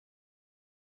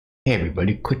Hey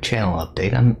everybody, quick channel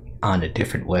update. I'm on a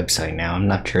different website now. I'm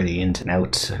not sure the ins and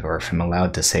outs or if I'm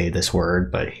allowed to say this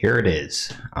word, but here it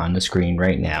is on the screen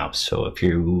right now. So if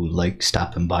you like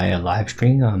stopping by a live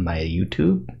stream on my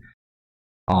YouTube,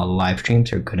 all the live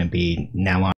streams are going to be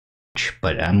now on Twitch,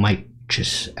 but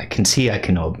I can see I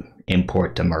can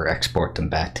import them or export them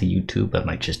back to YouTube. I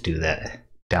might just do that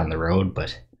down the road,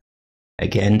 but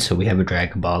again, so we have a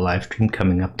Dragon Ball live stream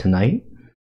coming up tonight.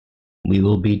 We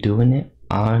will be doing it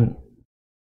on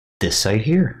this site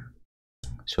here.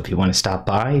 So if you want to stop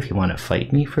by, if you want to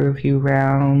fight me for a few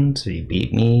rounds, or you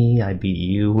beat me, I beat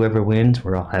you, whoever wins,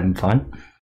 we're all having fun.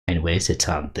 Anyways, it's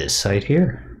on this site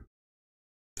here.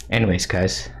 Anyways,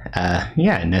 guys,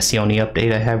 yeah, and that's the only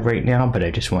update I have right now, but I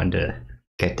just wanted to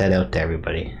get that out to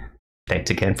everybody.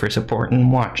 Thanks again for supporting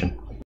and watching.